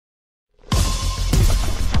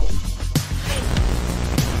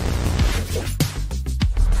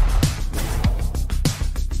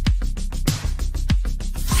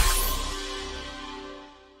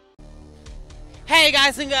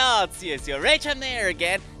guys and girls, here's your Rage Mayor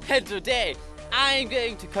again, and today I'm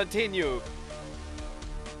going to continue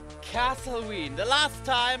Castleween. The last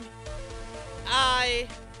time I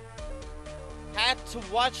had to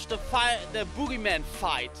watch the boogeyman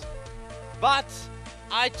fight, but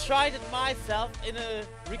I tried it myself in a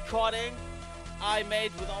recording I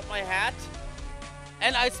made without my hat,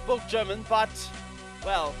 and I spoke German, but,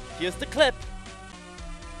 well, here's the clip.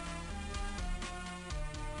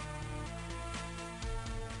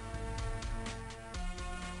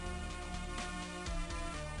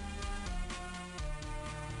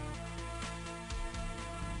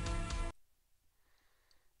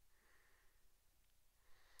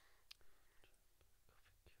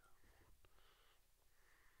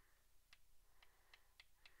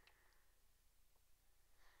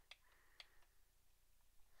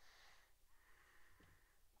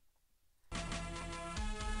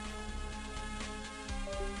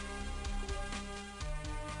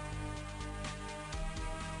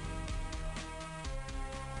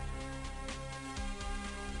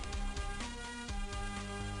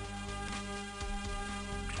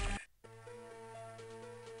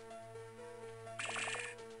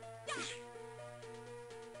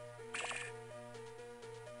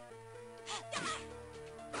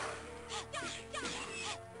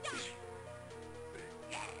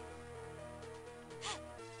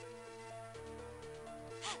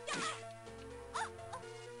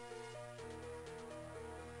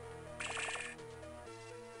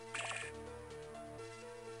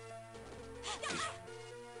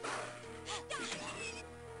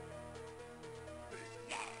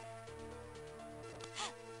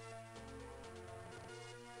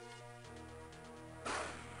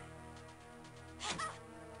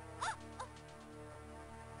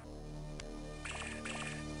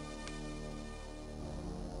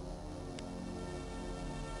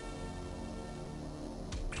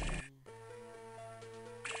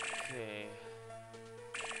 Okay.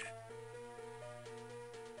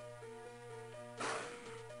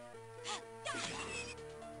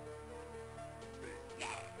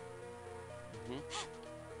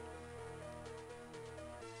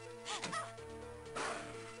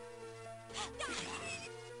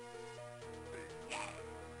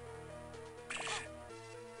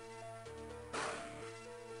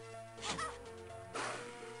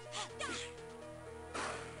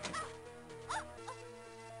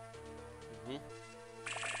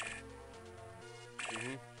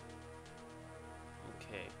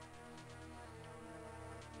 Okay.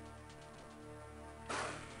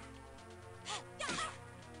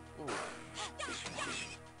 Ooh.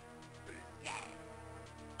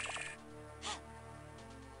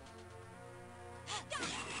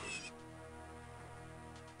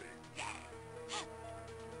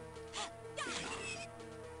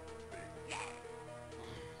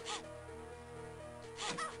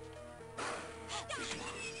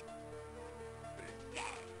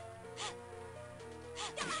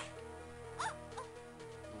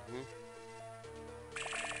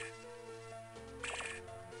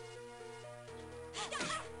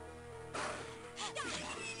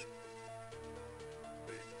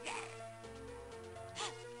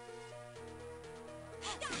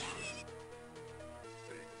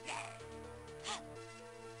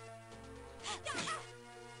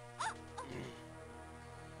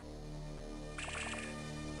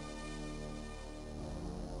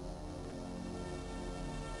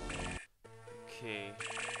 Okay,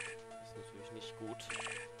 das ist natürlich nicht gut.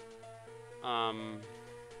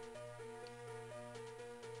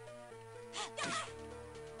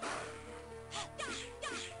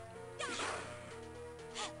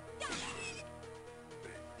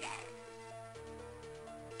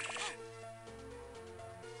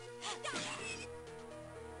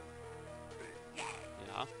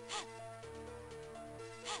 Ja.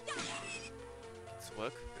 Geh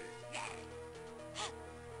zurück.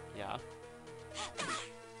 Ja.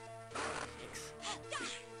 Nix.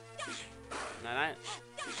 Nein, nein.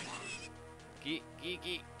 Geh.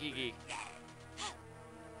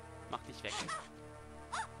 Mach dich weg.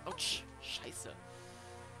 Autsch. Scheiße.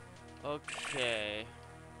 Okay.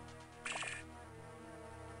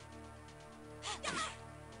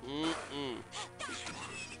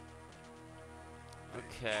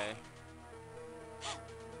 Okay.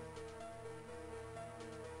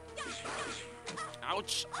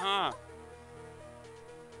 Autsch. Ah.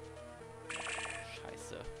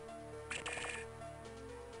 Scheiße.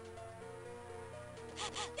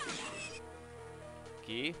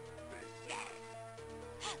 Geh.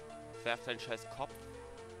 Werf deinen scheiß Kopf.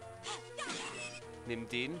 Nimm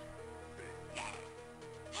den.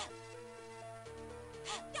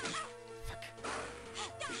 Fuck.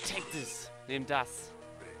 Nimm das.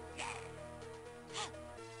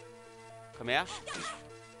 Komm her.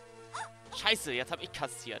 Scheiße, jetzt habe ich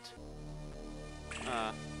kassiert.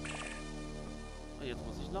 Und jetzt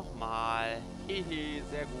muss ich nochmal. Hehe,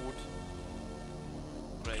 sehr gut.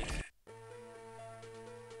 Great.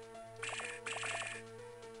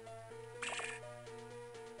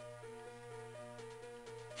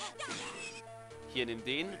 Hier, nimm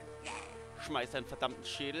den. Schmeiß deinen verdammten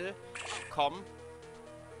Schädel. Komm.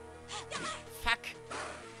 Fuck.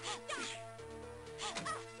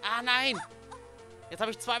 Ah, nein. Jetzt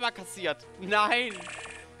habe ich zweimal kassiert. Nein.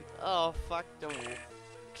 Oh, fuck, du.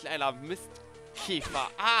 Kleiner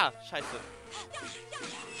Mistkäfer. Ah, scheiße.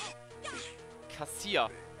 Kassier.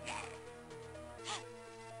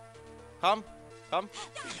 Komm, komm.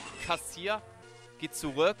 Kassier. Geh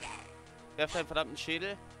zurück. Werf deinen verdammten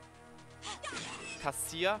Schädel.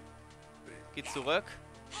 Kassier. Geh zurück.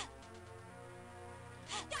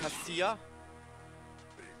 Kassier.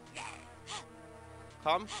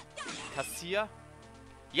 Komm. Kassier.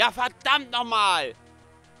 Ja, verdammt nochmal!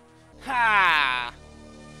 Ha!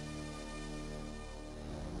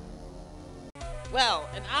 Well,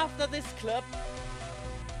 and after this clip,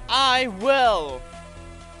 I will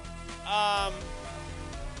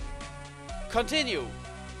continue.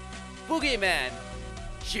 Boogeyman,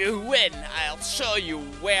 you win. I'll show you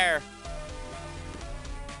where.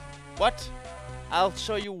 What? I'll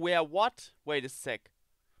show you where what? Wait a sec.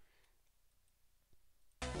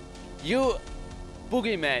 You,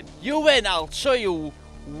 Boogeyman, you win. I'll show you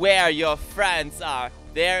where your friends are.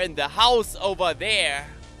 They're in the house over there.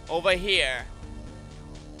 Over here.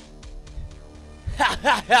 Ha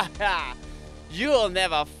ha ha ha! You'll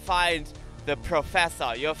never find the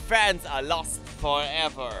professor. Your friends are lost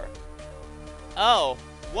forever. Oh,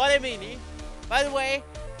 what a meanie. By the way,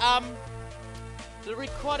 the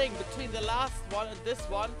recording between the last one and this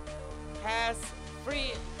one has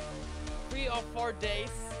three or 4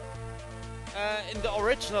 days in the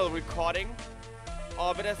original recording,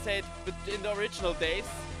 or better said, in the original days,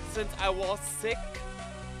 since I was sick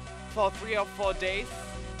for 3 or 4 days.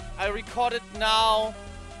 I recorded now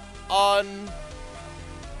on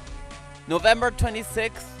November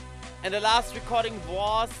 26th, and the last recording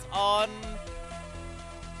was on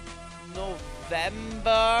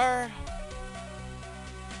November.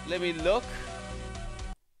 Let me look.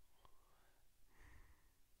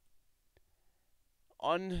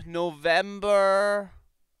 On November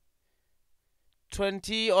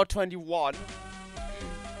 20 or 21.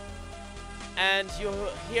 And you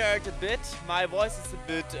hear it a bit. My voice is a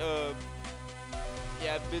bit,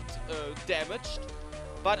 damaged.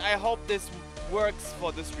 But I hope this works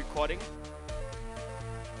for this recording.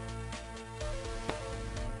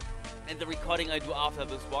 And the recording I do after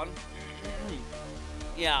this one.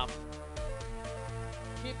 Yeah.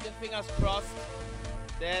 Keep the fingers crossed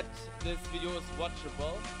that this video is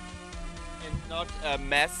watchable and not a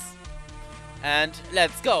mess. And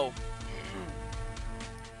let's go.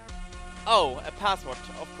 Oh, a password,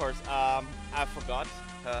 of course. I forgot.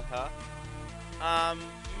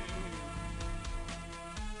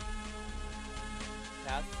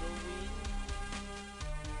 Castleween.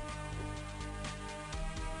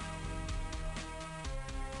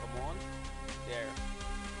 Come on. There.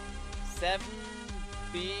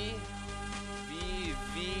 7B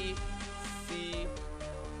V C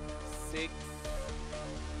 6H.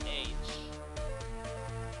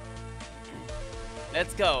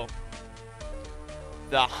 Let's go.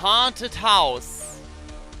 The haunted house.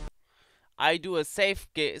 I do a safe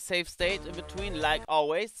state in between, like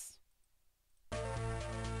always.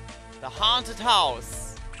 The haunted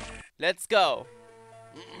house. Let's go.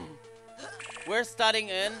 We're starting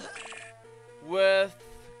in with,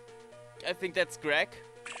 I think that's Greg.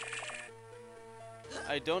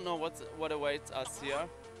 I don't know what awaits us here.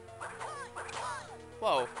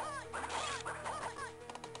 Whoa.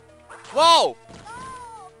 Whoa!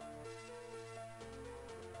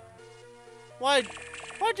 Why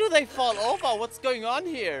do they fall over? What's going on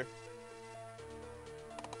here?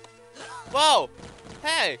 Whoa!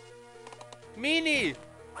 Hey! Meanie!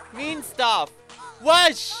 Mean stuff!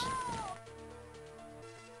 Whoosh!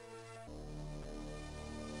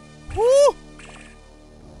 Woo!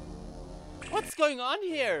 What's going on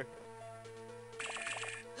here?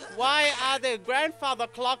 Why are the grandfather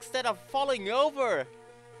clocks that are falling over?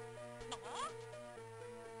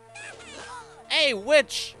 Hey,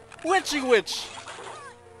 witch! Witchy witch!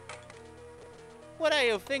 What are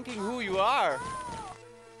you thinking who you are?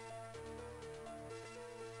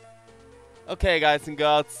 Okay, guys and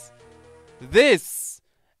girls. This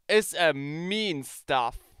is a mean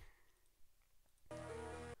stuff.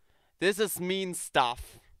 This is mean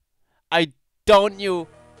stuff. I don't know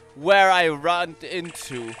where I ran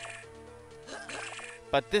into.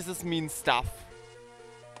 But this is mean stuff.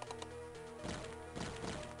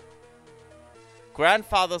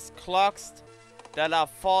 Grandfather's clocks that are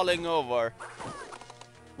falling over.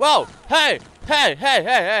 Whoa! Hey! Hey! Hey!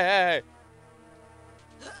 Hey! Hey! Hey!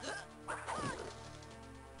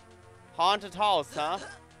 Haunted house, huh?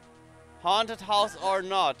 Haunted house or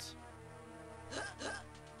not?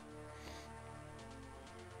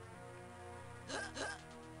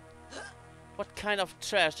 What kind of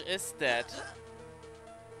trash is that?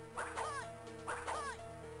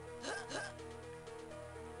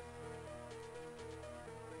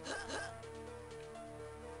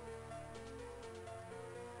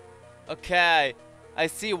 Okay, I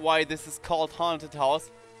see why this is called haunted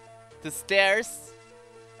house. The stairs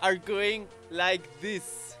are going like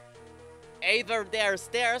this. Either there are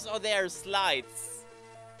stairs or there are slides.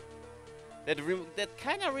 That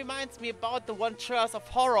kind of reminds me about the one Trails of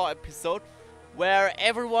Horror episode, where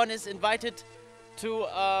everyone is invited to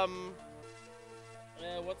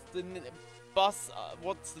what's the boss?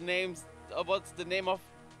 What's the name of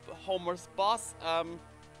Homer's boss? I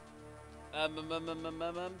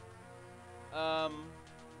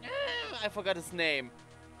forgot his name.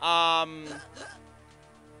 I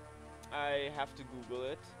have to Google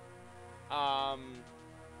it.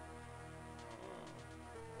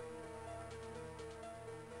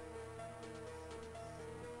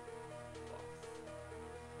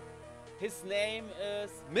 His name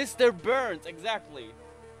is Mr. Burns, exactly.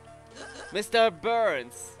 Mr.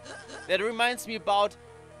 Burns. That reminds me about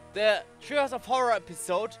the Trails of Horror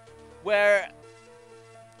episode where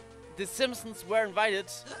the Simpsons were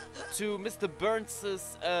invited to Mr.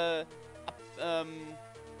 Burns's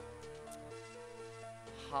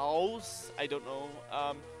house. I don't know.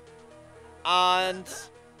 And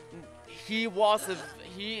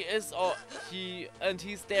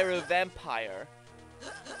he's there a vampire.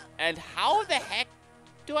 And how the heck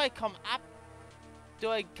do I come up?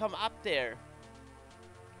 There?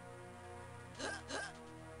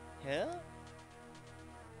 Hell?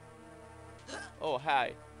 Oh,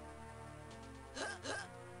 hi.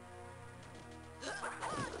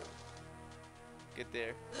 Get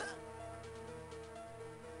there.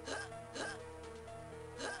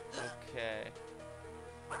 Okay.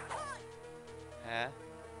 Huh?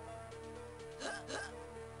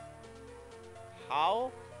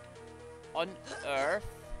 How on earth?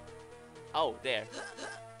 Oh, there.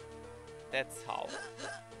 That's how.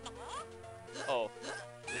 Oh,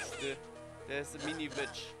 there's a mini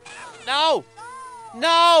witch. No!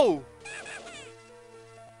 No!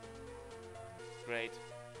 Great.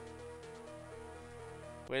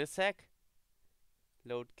 Wait a sec.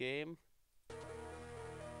 Load game.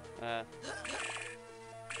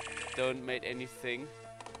 Don't make anything.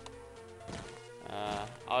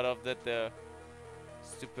 Out of that, the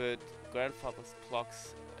stupid grandfather's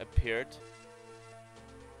clocks appeared.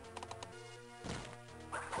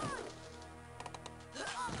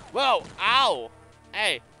 Whoa! Ow!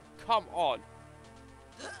 Hey, come on!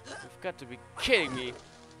 You've got to be kidding me!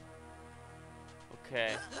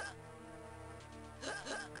 Okay.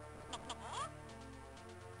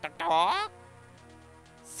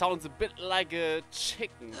 Sounds a bit like a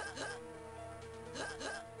chicken.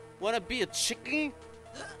 Wanna be a chicken?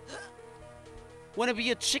 Wanna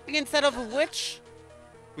be a chicken instead of a witch?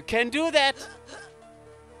 We can do that!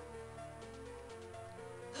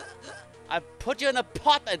 I put you in a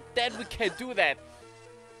pot and then we can do that!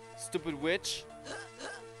 Stupid witch.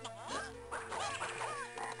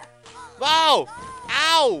 Wow!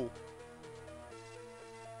 Ow!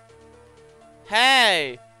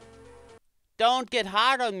 Hey! Don't get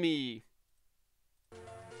hard on me!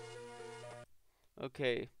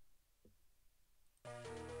 Okay.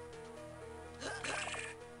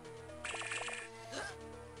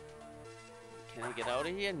 Can I get out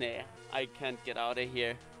of here? Nah, I can't get out of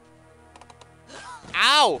here.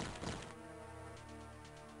 Ow!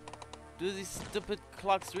 Do these stupid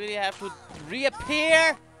clocks really have to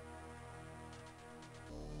reappear?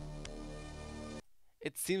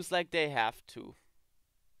 It seems like they have to.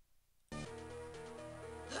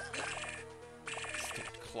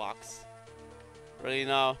 Stupid clocks. Really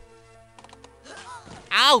now?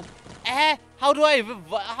 Ow! How do I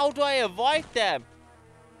avoid them?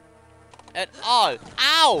 At all?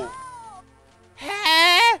 Ow!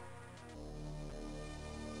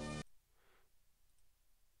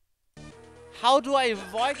 How do I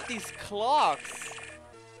avoid these clocks?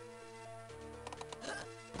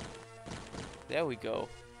 There we go.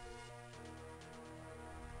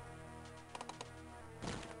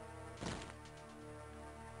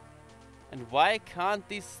 And why can't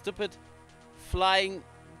these stupid flying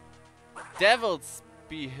devils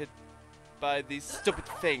be hit by these stupid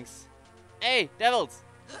things? Hey, devils!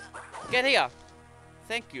 Get here!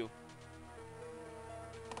 Thank you.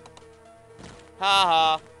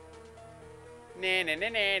 Haha. Nee, nee, nee,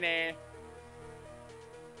 nee, nee.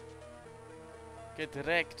 Get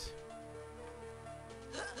wrecked.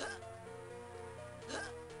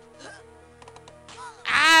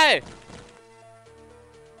 Ow!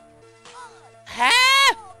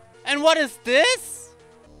 Huh? And what is this?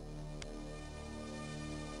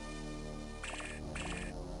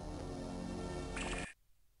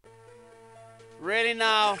 Really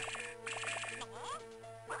now?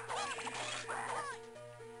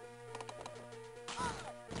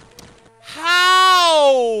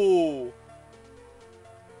 How?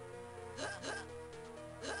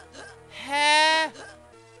 Huh?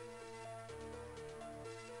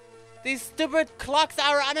 These stupid clocks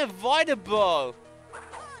are unavoidable.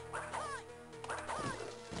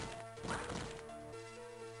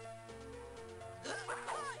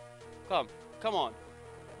 Come on.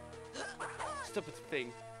 Stupid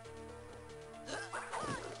thing.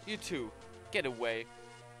 You two, get away.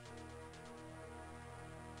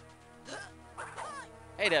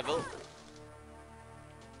 Hey, devil.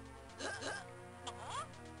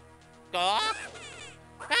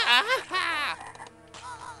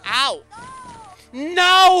 Ow!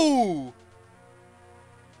 No!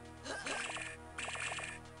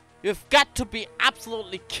 You've got to be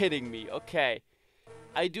absolutely kidding me. Okay.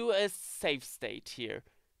 I do a save state here.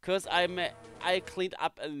 Cause I cleaned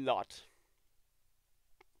up a lot.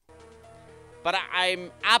 But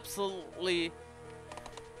I'm absolutely...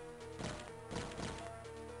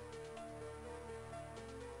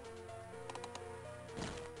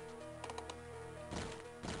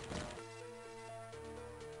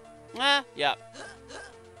 yeah.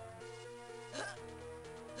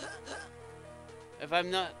 If I'm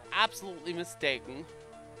not absolutely mistaken.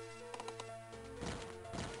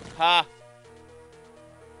 Ha!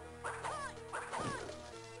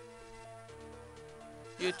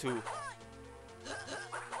 You too.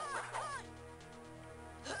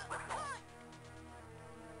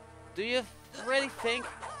 Do you really think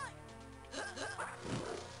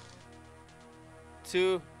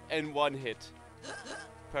 2 in 1 hit?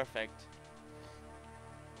 Perfect.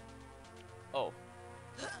 Oh.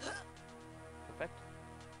 Perfect.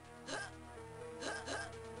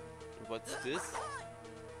 And what's this?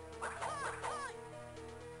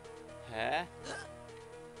 Huh?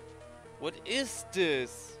 What is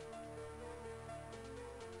this?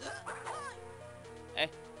 Hey,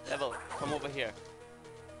 devil, come over here.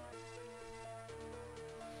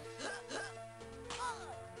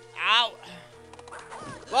 Ow!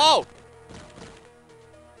 Whoa!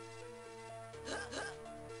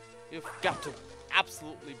 You've got to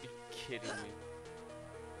absolutely be kidding me.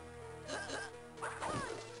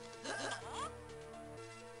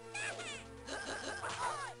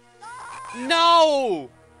 No!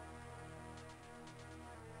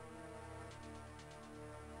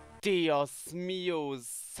 Dios mío,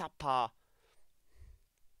 Zappa.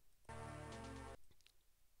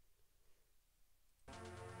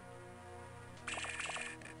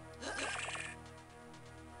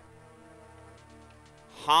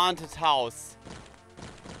 Haunted house.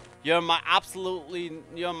 You're my absolute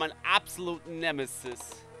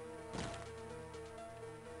nemesis.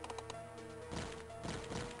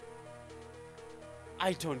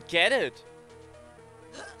 I don't get it.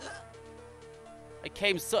 I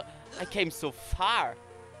came so far.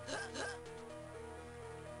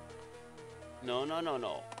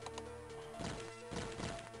 No.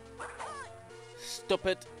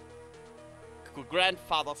 Stupid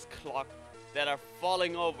grandfather's clock that are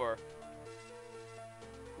falling over.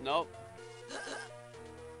 Nope.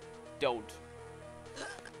 Don't.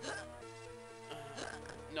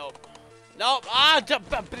 Nope. Nope. Ah!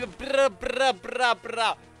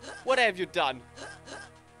 What have you done?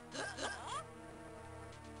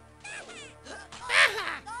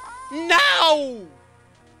 No!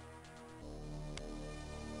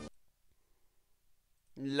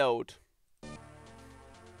 Load.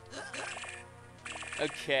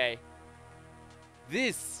 Okay.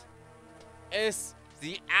 This is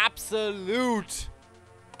the absolute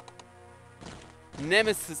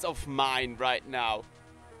nemesis of mine right now.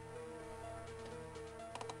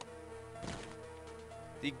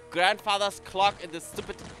 The grandfather's clock in the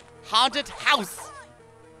stupid haunted house.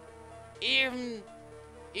 Even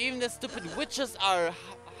the stupid witches are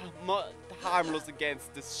harmless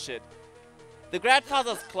against this shit. The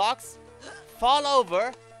grandfather's clocks fall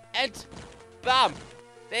over and bam!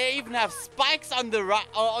 They even have spikes on the right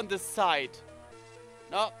or on the side.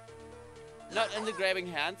 No, not in the grabbing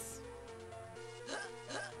hands.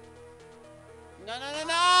 No, no, no,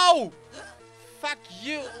 no! Fuck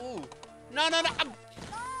you! Ooh. No, no, no!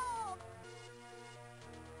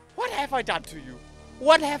 What have I done to you?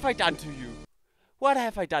 What have I done to you? What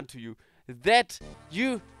have I done to you? That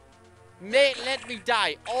you may let me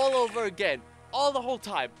die all over again, all the whole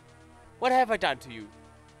time. What have I done to you?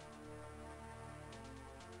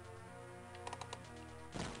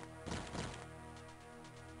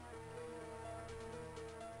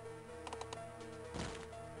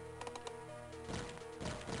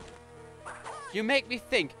 You make me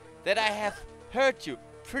think that I have hurt you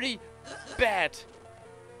pretty bad.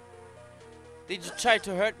 Did you try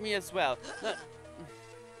to hurt me as well?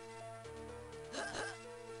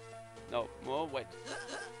 No, more, wait.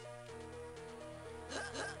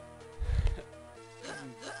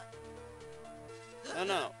 No, no,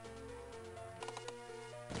 no.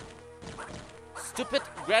 Stupid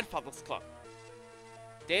grandfather's clock.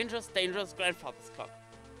 Dangerous, dangerous grandfather's clock.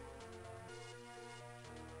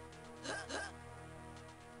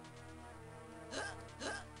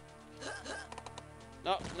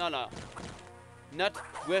 No, no, no. Not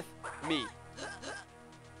with me.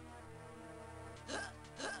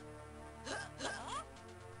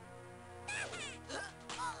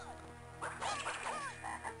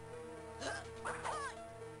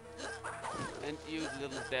 And you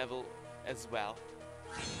little devil as well.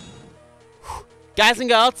 Guys and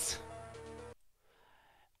girls,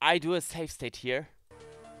 I do a save state here.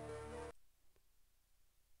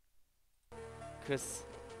 'Cause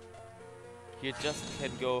you just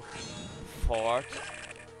can go forward.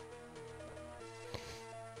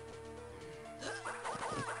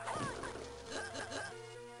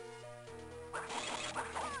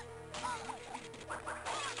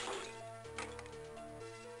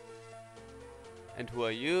 And who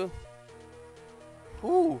are you?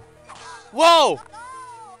 Who? Whoa!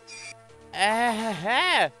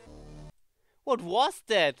 What was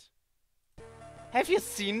that? Have you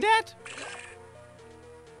seen that?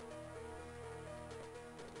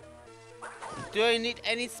 Do I need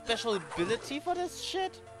any special ability for this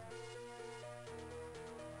shit?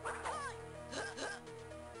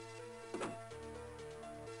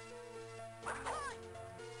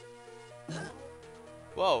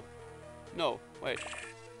 Whoa. No, wait.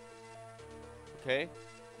 Okay,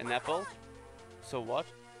 an apple. So what?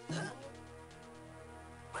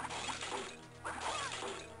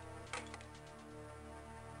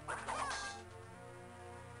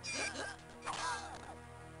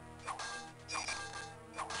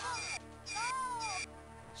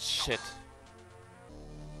 Shit.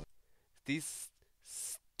 These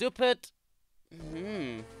stupid...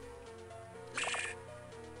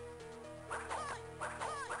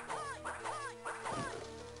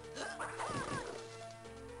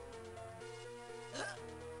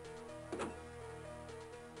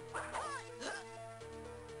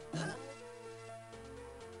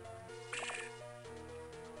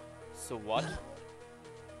 So what?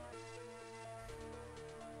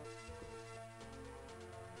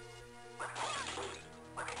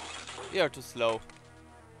 You're too slow.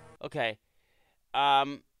 Okay.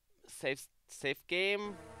 Save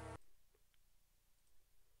game.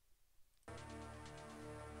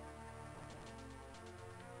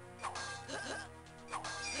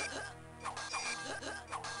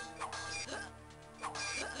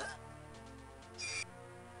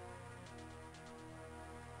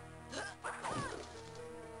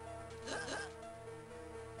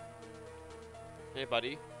 Hey,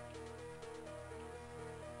 buddy.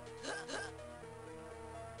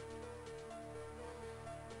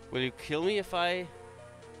 Will you kill me if I...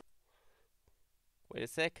 Wait a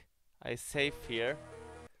sec. I save here.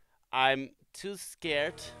 I'm too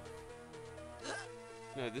scared.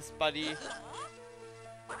 No, this buddy...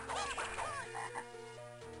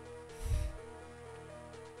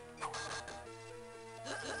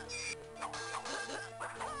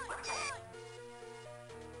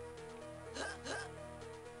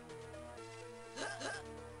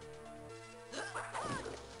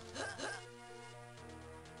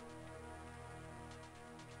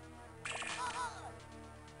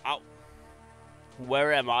 Ow.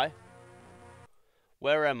 Where am I?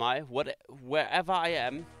 Where am I? Wherever I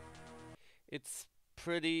am, it's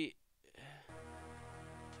pretty...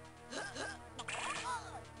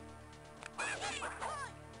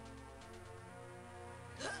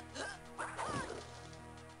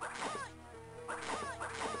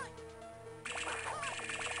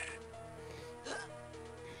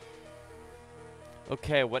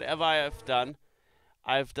 Okay, whatever I have done,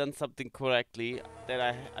 I've done something correctly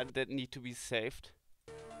that that need to be saved.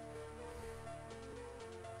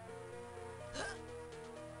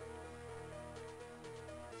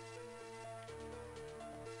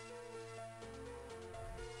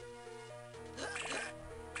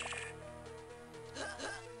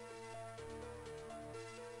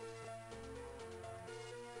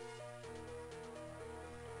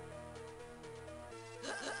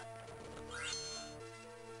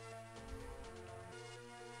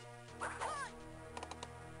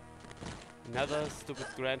 Another stupid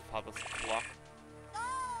grandfather's clock.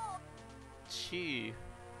 Gee.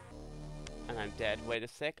 And I'm dead. Wait a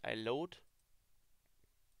sec, I load.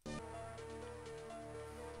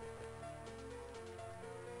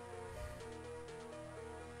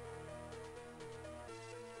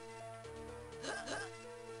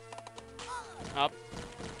 Up.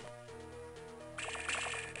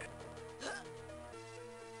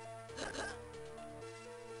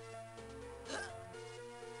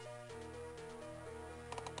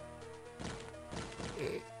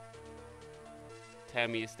 Tell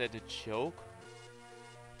me, is that a joke?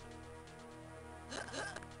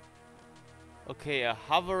 Okay, a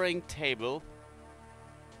hovering table.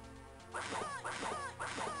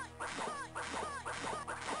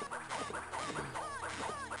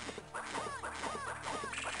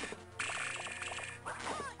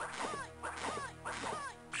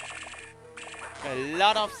 A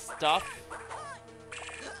lot of stuff.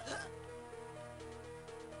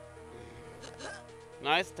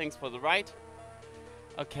 Nice, thanks for the ride.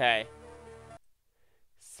 Okay.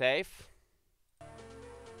 Save.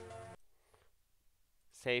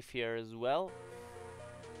 Save here as well.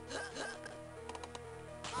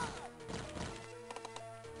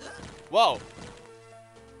 Whoa!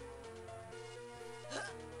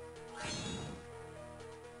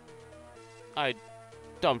 I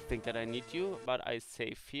don't think that I need you, but I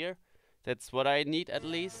save here. That's what I need at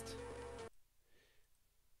least.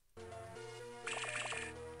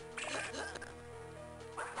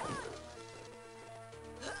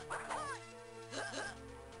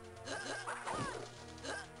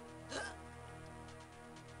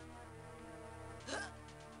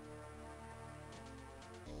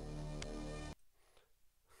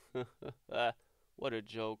 What a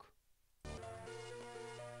joke.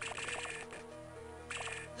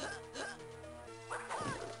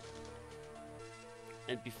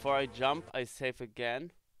 And before I jump, I save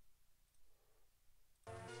again.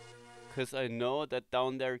 'Cause I know that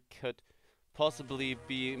down there could possibly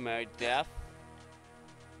be my death.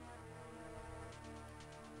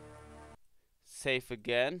 Save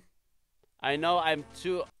again. I know I'm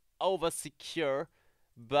too over secure,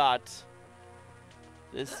 but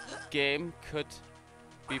this game could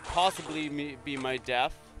be possibly be my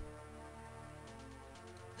death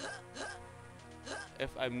if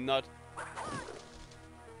I'm not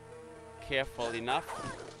careful enough.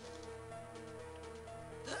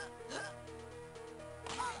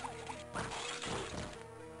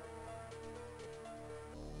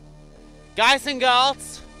 Guys and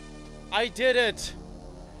girls, I did it!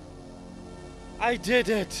 I did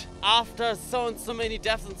it! After so many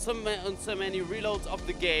deaths and so many reloads of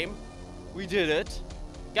the game, we did it.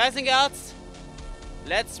 Guys and girls,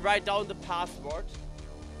 let's write down the password.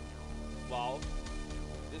 Wow.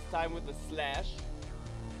 This time with a slash.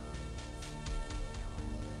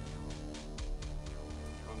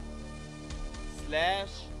 Slash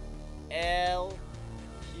L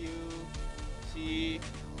Q T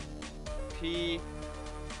P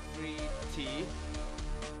 3T.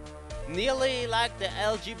 Nearly like the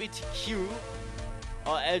LGBTQ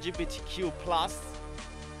or LGBTQ plus.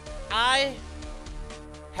 I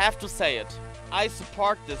have to say it. I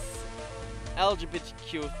support this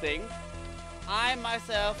LGBTQ thing. I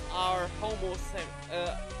myself are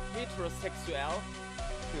heterosexual.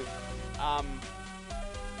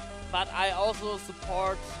 But I also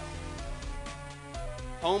support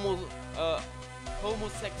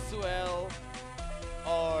homosexual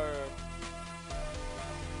or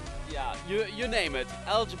yeah, you name it,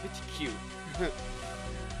 LGBTQ.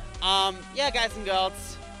 Yeah, guys and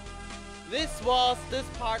girls, this was this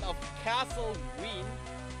part of Castleween.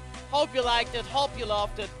 Hope you liked it, hope you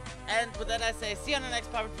loved it, and with that I say see you on the next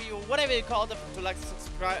part of video, whatever you call it. If you like,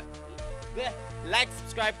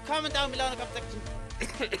 subscribe, comment down below in the comment section.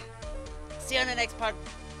 See you on the next part.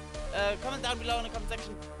 Comment down below in the comment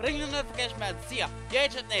section. Ring the notification bell. See ya. Your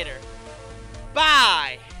agent later.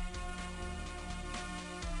 Bye.